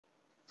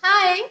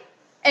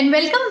and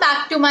welcome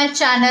back to my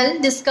channel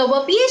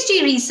Discover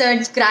PhD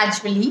Research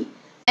Gradually,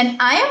 and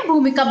I am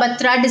Bhumika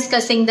Batra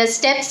discussing the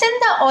steps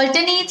and the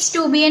alternates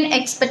to be an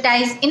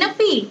expertise in a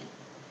field.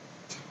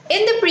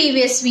 In the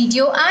previous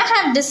video, I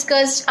have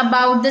discussed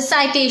about the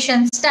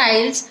citation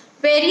styles,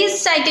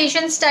 various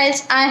citation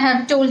styles I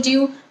have told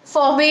you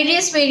for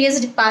various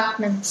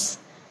departments,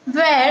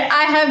 where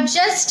I have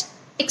just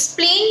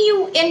explained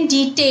you in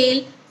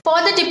detail for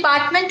the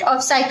Department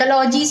of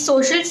Psychology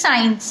Social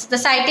Science. The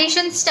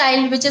citation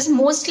style which is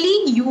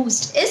mostly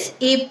used is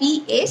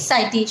APA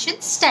citation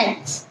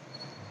styles.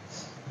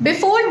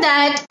 Before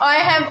that, I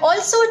have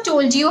also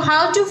told you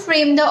how to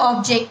frame the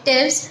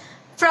objectives,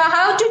 for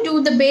how to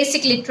do the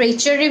basic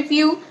literature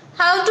review,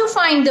 how to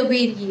find the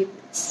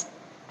variables.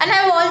 And I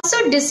have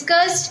also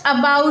discussed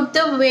about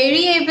the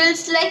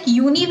variables like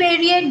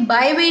univariate,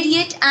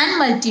 bivariate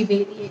and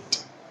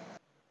multivariate.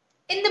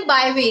 In the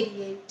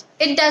bivariate,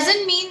 it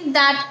doesn't mean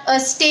that a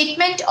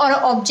statement or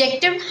an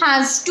objective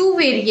has two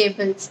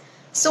variables,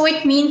 so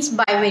it means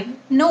bivariate.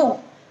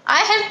 No, I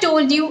have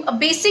told you a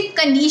basic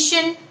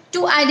condition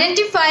to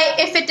identify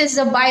if it is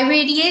a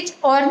bivariate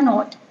or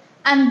not.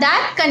 And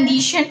that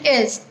condition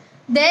is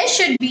there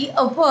should be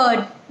a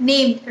word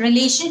named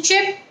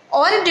relationship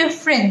or a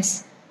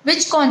difference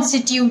which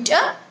constitute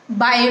a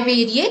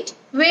bivariate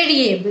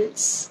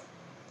variables.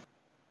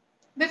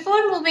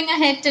 Before moving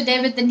ahead today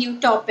with the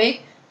new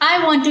topic,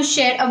 I want to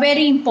share a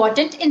very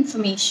important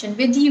information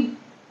with you.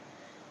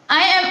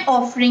 I am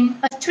offering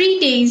a 3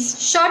 days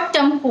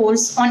short-term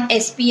course on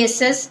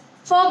SPSS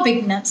for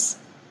beginners,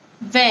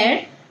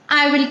 where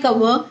I will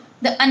cover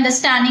the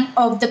understanding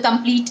of the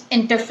complete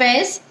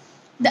interface,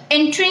 the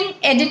entering,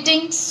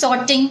 editing,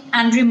 sorting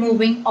and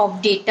removing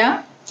of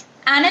data,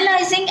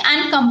 analyzing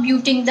and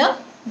computing the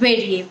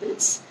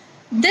variables.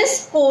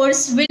 This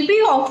course will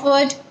be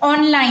offered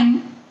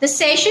online. The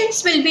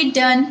sessions will be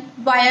done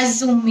via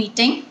Zoom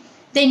meeting.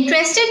 The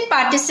interested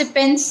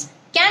participants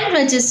can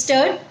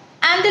register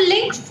and the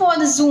link for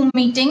the Zoom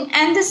meeting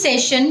and the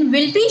session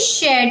will be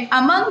shared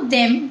among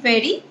them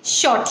very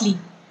shortly.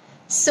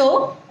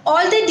 So,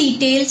 all the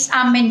details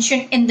are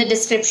mentioned in the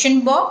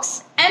description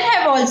box, and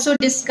have also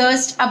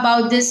discussed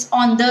about this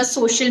on the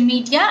social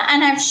media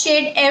and have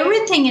shared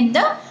everything in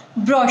the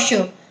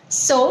brochure.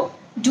 So,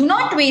 do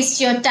not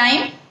waste your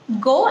time.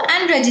 Go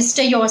and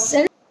register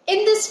yourself.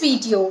 In this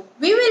video,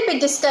 we will be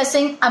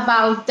discussing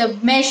about the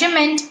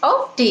measurement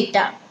of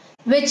data,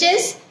 which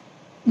is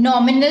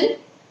nominal,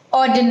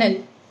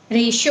 ordinal,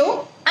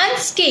 ratio and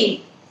scale,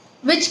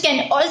 which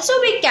can also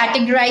be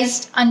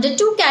categorized under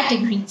two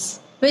categories,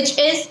 which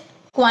is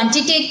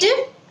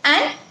quantitative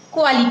and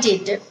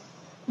qualitative.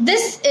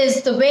 This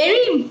is the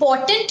very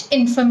important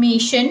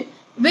information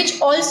which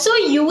also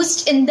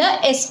used in the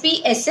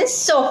SPSS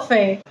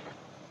software.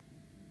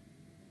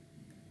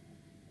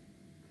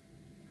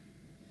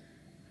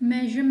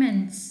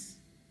 Measurements.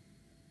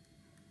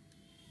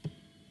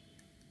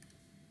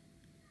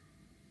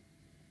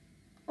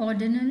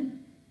 Ordinal,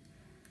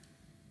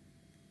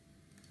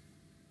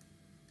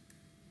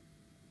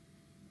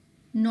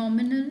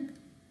 nominal,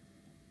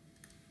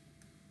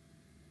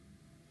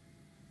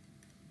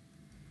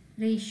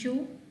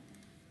 ratio,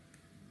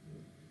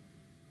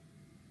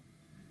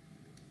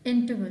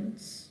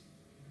 intervals.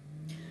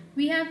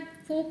 We have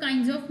 4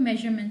 kinds of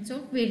measurements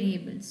of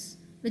variables,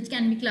 which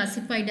can be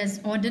classified as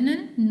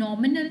ordinal,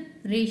 nominal,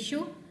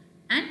 ratio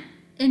and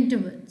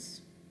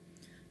intervals.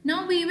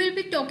 Now we will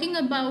be talking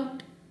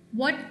about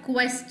what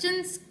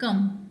questions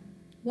come.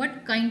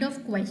 What kind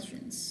of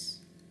questions?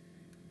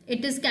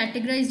 It is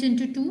categorized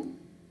into 2: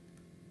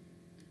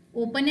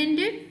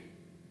 open-ended,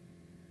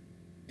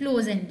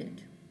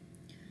 close-ended.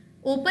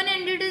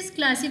 Open-ended is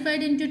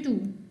classified into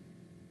 2: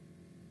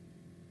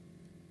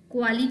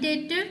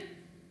 qualitative,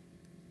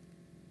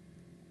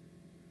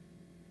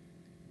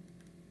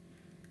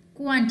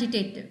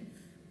 quantitative.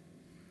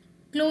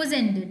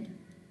 Close-ended,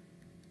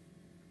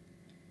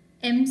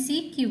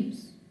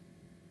 MCQs.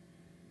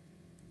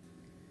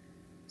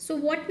 So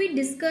what we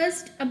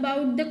discussed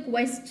about the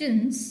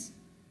questions: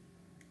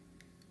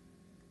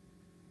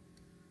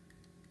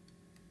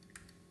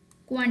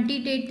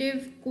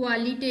 quantitative,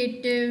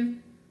 qualitative,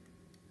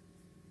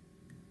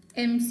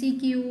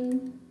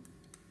 MCQ,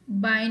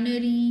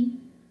 binary.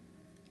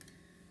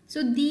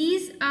 So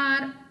these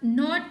are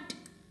not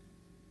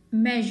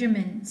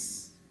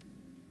measurements.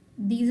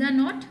 These are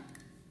not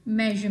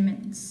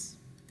measurements.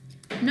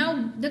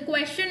 Now the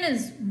question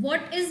is,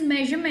 what is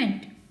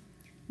measurement?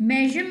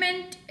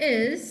 Measurement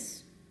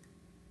is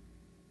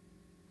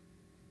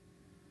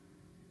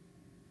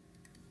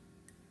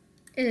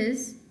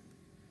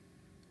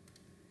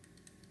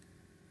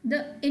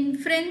the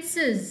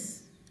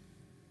inferences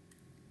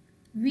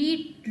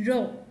we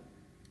draw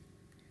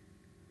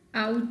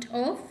out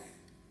of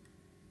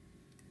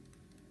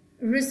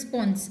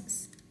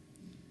responses,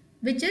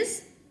 which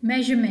is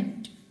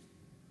measurement.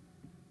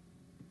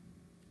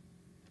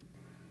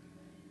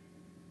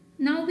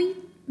 Now we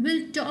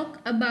will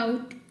talk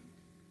about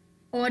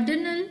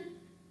ordinal,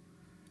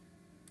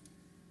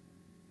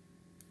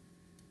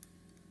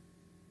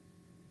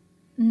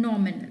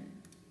 nominal.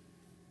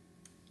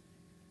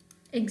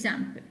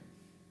 Example.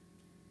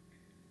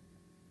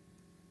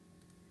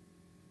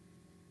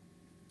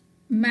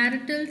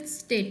 Marital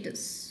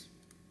status.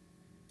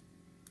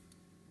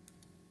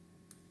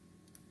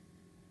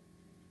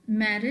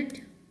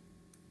 Married,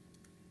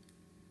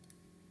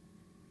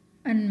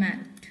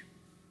 unmarried.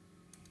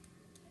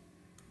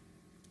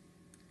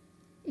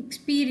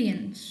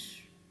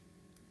 Experience.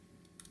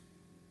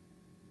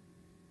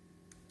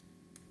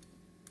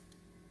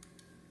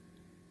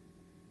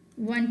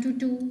 One to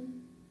two,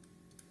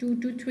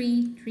 2 to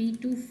 3, 3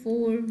 to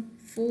 4,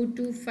 4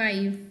 to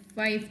 5,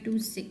 5 to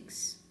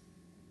 6.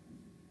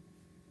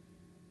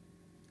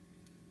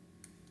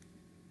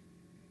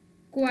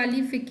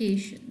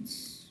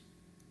 Qualifications.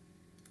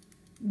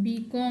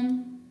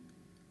 BCom,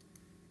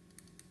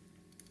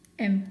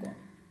 MCom,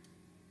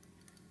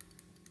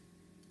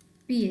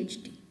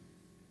 PhD.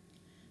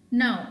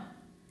 Now,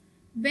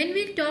 when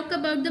we talk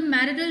about the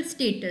marital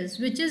status,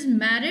 which is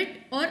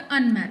married or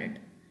unmarried,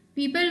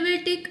 people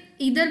will take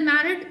either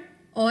married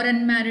or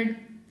unmarried.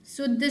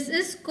 So this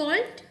is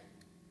called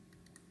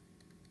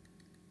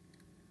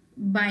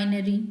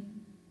binary.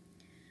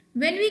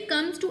 When we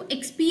come to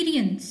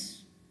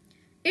experience,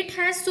 it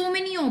has so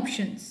many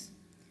options.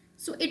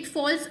 So it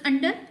falls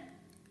under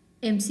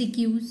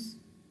MCQs.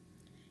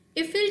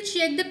 If we'll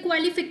check the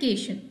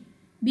qualification,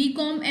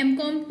 BCom,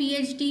 MCom,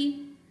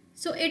 PhD,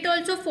 so it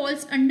also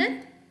falls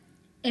under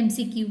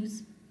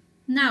MCQs.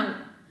 Now,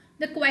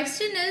 the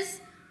question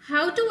is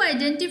how to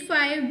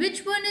identify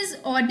which one is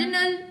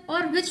ordinal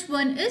or which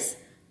one is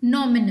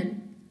nominal.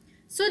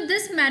 So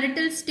this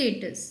marital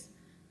status,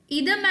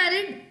 either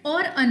married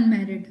or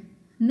unmarried,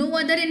 no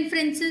other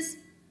inferences.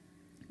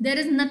 There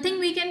is nothing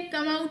we can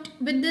come out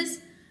with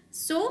this.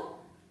 So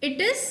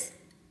it is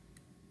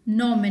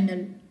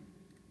nominal.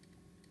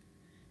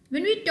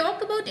 When we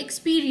talk about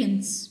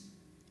experience,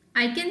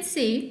 I can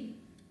say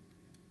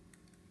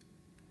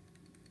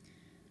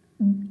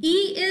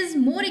E is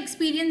more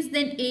experienced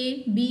than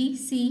A, B,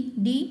 C,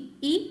 D,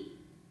 E,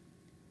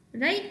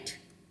 right?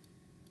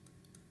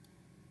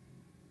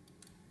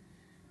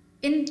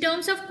 In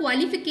terms of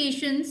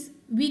qualifications,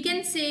 we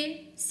can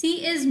say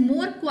C is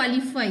more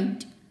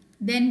qualified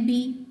than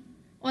B,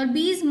 or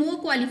B is more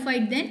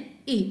qualified than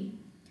A.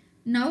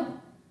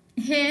 Now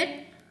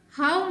here,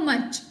 how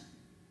much?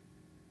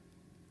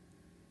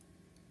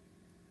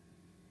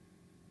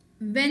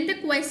 When the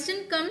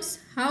question comes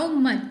how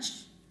much,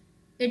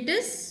 it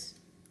is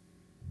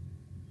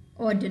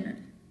ordinal.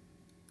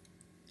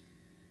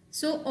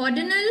 So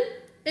ordinal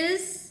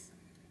is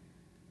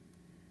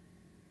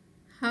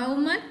how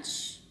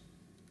much,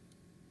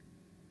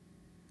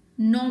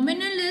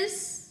 nominal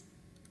is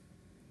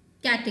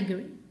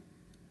category,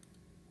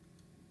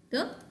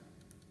 the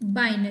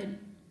binary.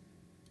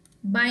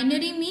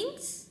 Binary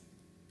means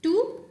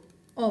two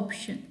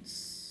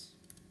options.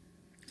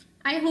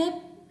 I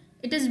hope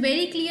it is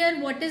very clear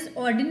what is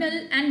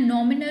ordinal and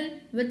nominal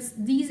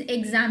with these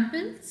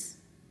examples.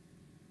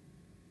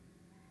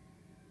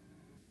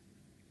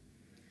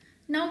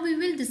 Now we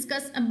will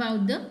discuss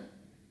about the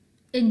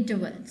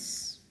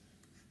intervals.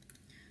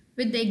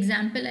 With the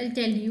example, I'll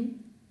tell you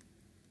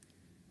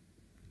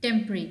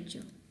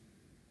temperature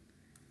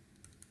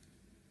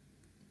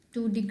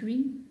 2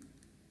 degree,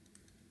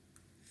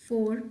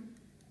 4,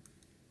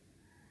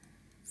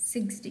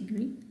 6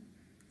 degree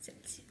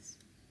Celsius.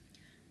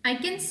 I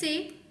can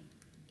say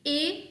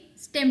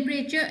A's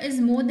temperature is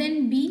more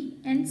than B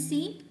and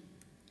C.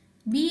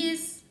 B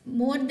is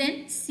more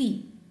than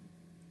C.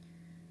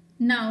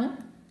 Now,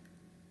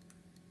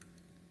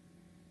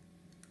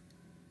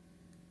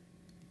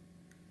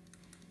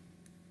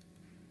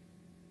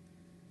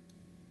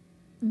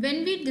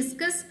 when we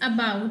discuss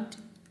about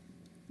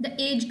the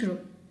age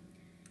group,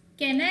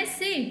 can I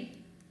say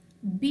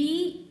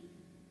B,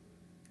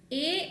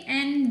 A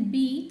and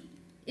B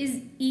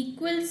is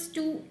equals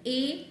to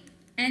A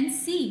and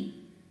C?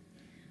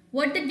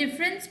 What the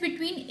difference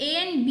between A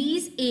and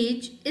B's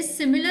age is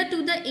similar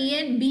to the A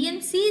and B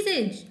and C's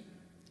age?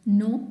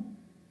 No.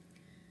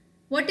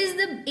 What is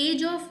the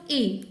age of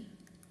A?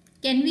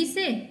 Can we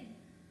say?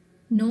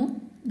 No,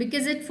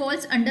 because it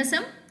falls under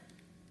some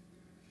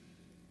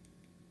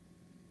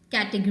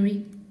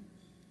category.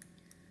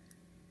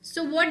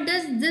 So what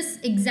does this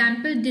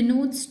example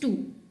denotes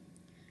to?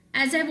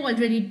 As I've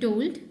already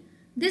told,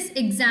 this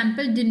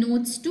example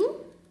denotes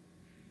to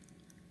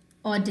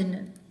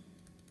ordinal.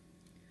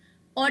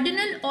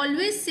 Ordinal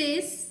always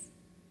says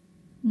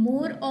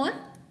more or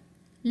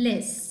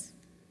less.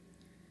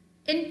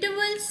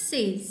 Interval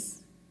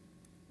says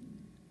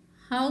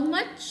how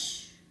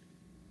much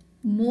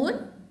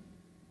more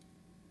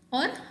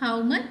or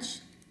how much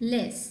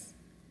less.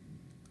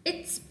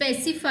 It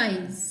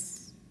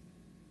specifies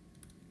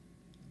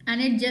and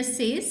it just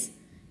says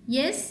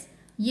yes,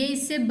 ये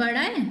इससे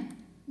बड़ा है,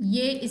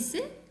 ये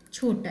इससे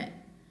छोटा है.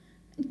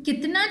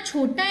 कितना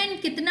छोटा है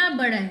and कितना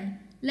बड़ा है,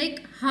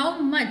 like how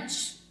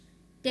much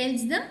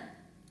tells the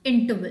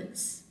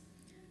intervals.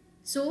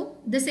 So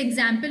this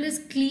example is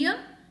clear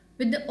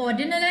with the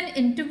ordinal and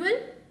interval.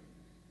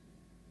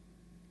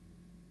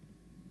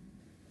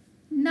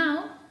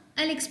 Now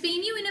I'll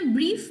explain you in a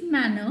brief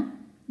manner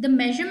the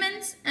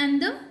measurements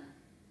and the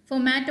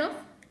format of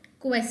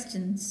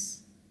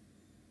questions.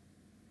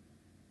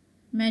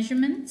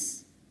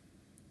 Measurements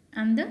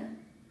and the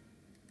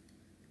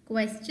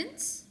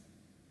questions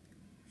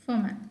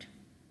format.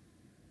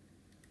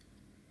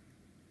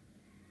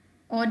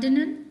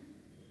 Ordinal,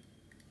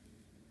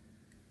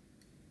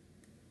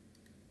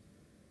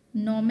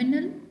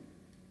 nominal,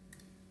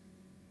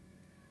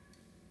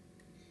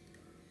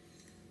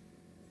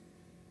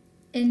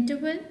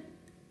 interval,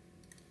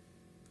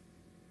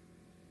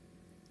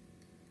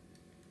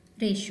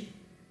 ratio.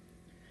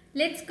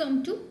 Let's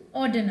come to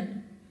ordinal.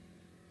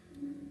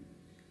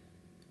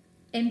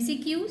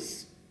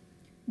 MCQs.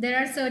 There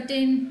are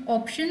certain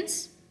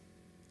options.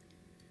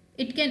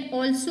 It can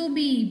also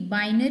be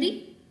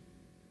binary.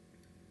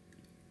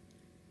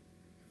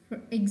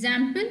 For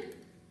example,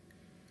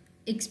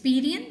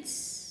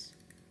 experience.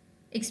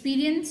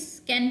 Experience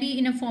can be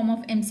in a form of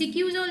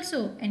MCQs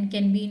also and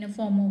can be in a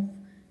form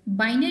of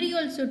binary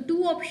also.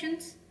 Two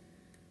options.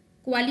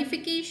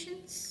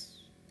 Qualifications.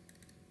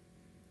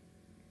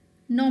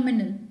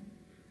 Nominal.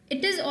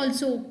 It is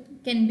also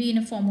can be in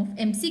a form of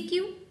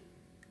MCQ.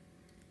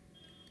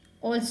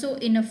 Also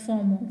in a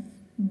form of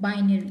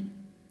binary.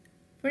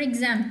 For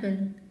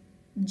example,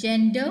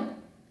 gender,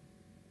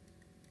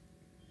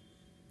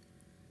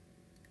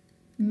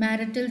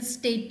 marital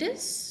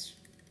status,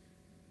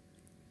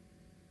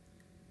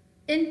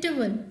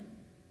 interval,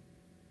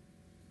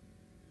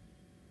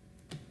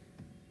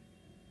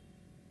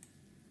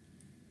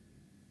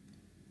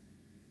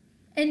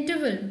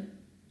 interval.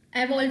 I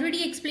have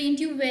already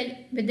explained you well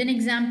with an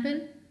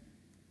example.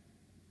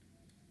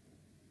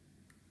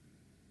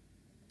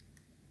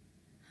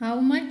 How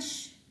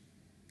much,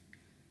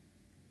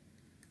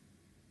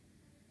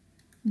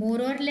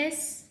 more or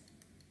less,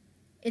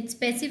 it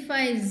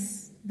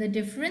specifies the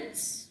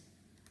difference.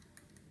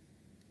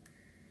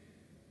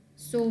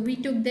 So we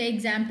took the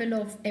example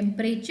of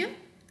temperature.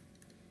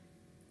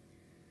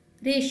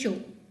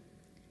 Ratio,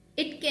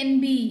 it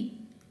can be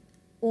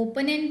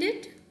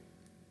open-ended.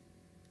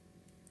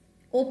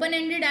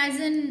 Open-ended as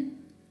in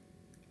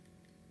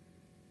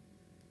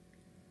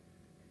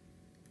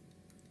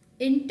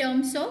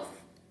terms of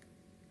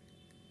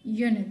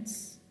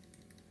units.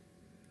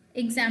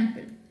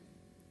 Example,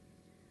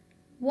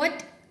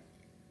 what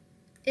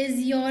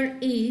is your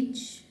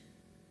age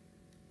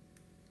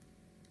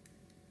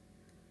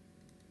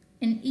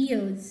in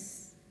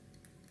years?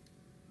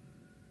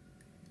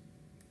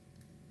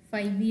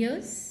 5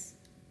 years.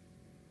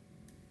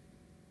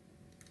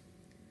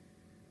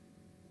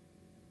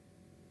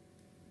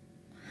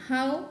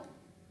 How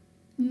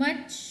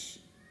much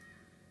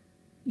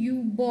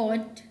you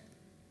bought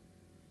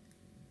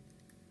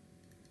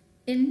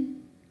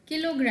in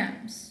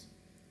kilograms?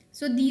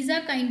 So these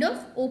are kind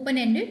of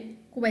open-ended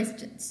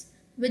questions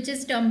which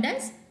is termed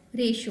as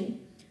ratio.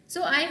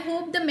 So I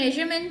hope the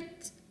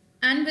measurements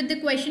and with the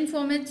question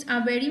formats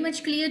are very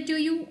much clear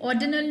to you.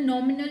 Ordinal,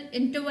 nominal,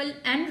 interval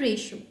and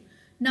ratio.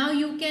 Now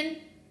you can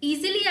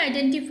easily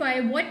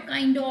identify what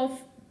kind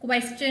of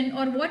question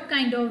or what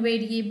kind of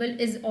variable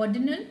is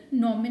ordinal,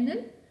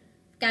 nominal,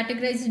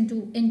 categorized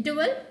into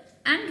interval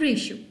and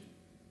ratio.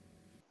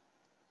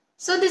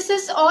 So this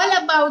is all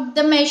about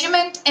the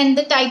measurement and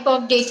the type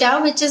of data,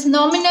 which is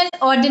nominal,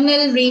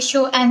 ordinal,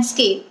 ratio and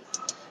scale,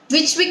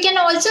 which we can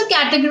also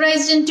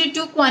categorize into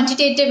two,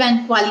 quantitative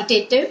and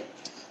qualitative.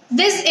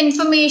 This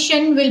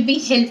information will be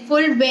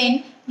helpful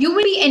when you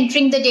will be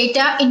entering the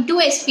data into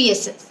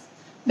SPSS,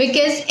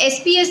 because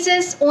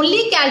SPSS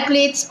only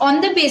calculates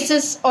on the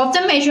basis of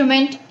the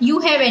measurement you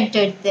have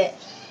entered there.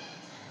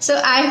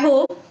 So I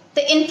hope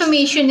the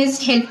information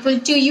is helpful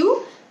to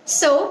you.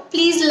 So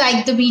please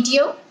like the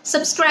video,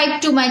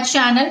 subscribe to my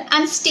channel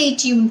and stay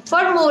tuned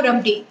for more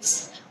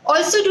updates.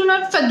 Also do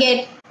not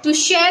forget to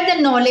share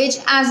the knowledge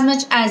as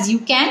much as you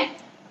can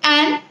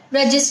and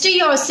register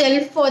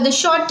yourself for the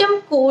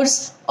short-term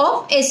course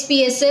of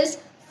SPSS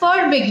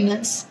for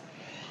beginners.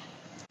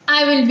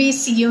 I will be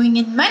seeing you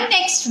in my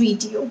next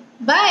video.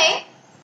 Bye.